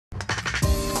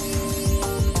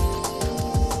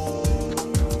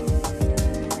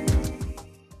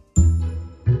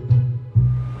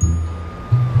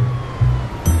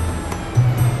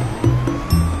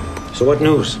So what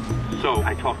news? So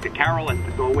I talked to Carol and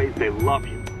the Doorways. They love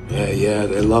you. Yeah,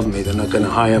 they love me. They're not gonna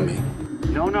hire me.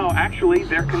 No, actually,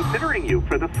 they're considering you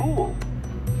for the Fool.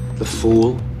 The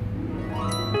Fool?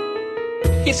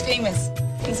 He's famous.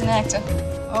 He's an actor.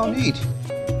 Oh, neat.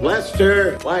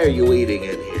 Lester, why are you eating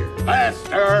in here?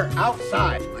 Lester,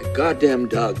 outside. My goddamn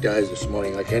dog dies this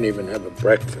morning. I can't even have a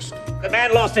breakfast. The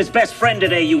man lost his best friend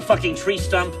today, you fucking tree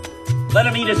stump. Let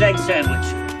him eat his egg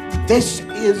sandwich. This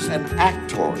is an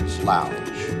actor's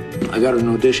lounge. I got an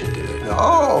audition today.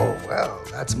 Oh, well,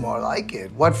 that's more like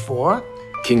it. What for?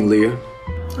 King Lear.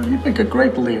 Oh, you make a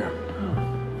great Lear.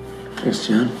 Thanks,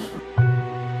 John.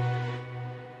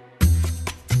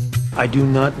 I do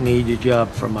not need a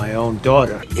job for my own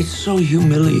daughter. It's so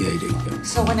humiliating.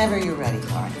 So whenever you're ready,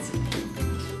 Lawrence.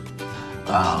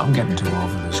 I'm getting too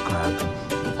over this crap.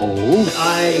 Oh?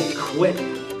 I quit.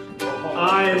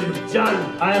 I'm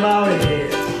done. I'm out of here.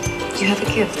 You have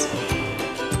a gift.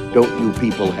 Don't you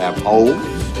people have homes?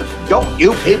 Don't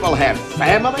you people have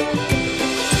families?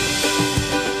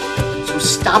 So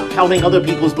stop counting other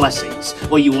people's blessings,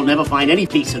 or you will never find any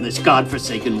peace in this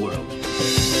godforsaken world.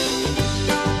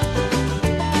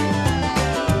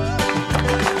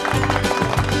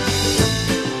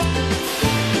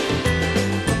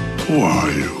 Who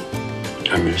are you?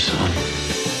 I'm your son.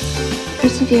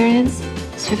 Perseverance,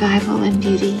 survival, and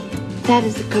beauty. That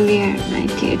is the career, my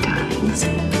dear darlings.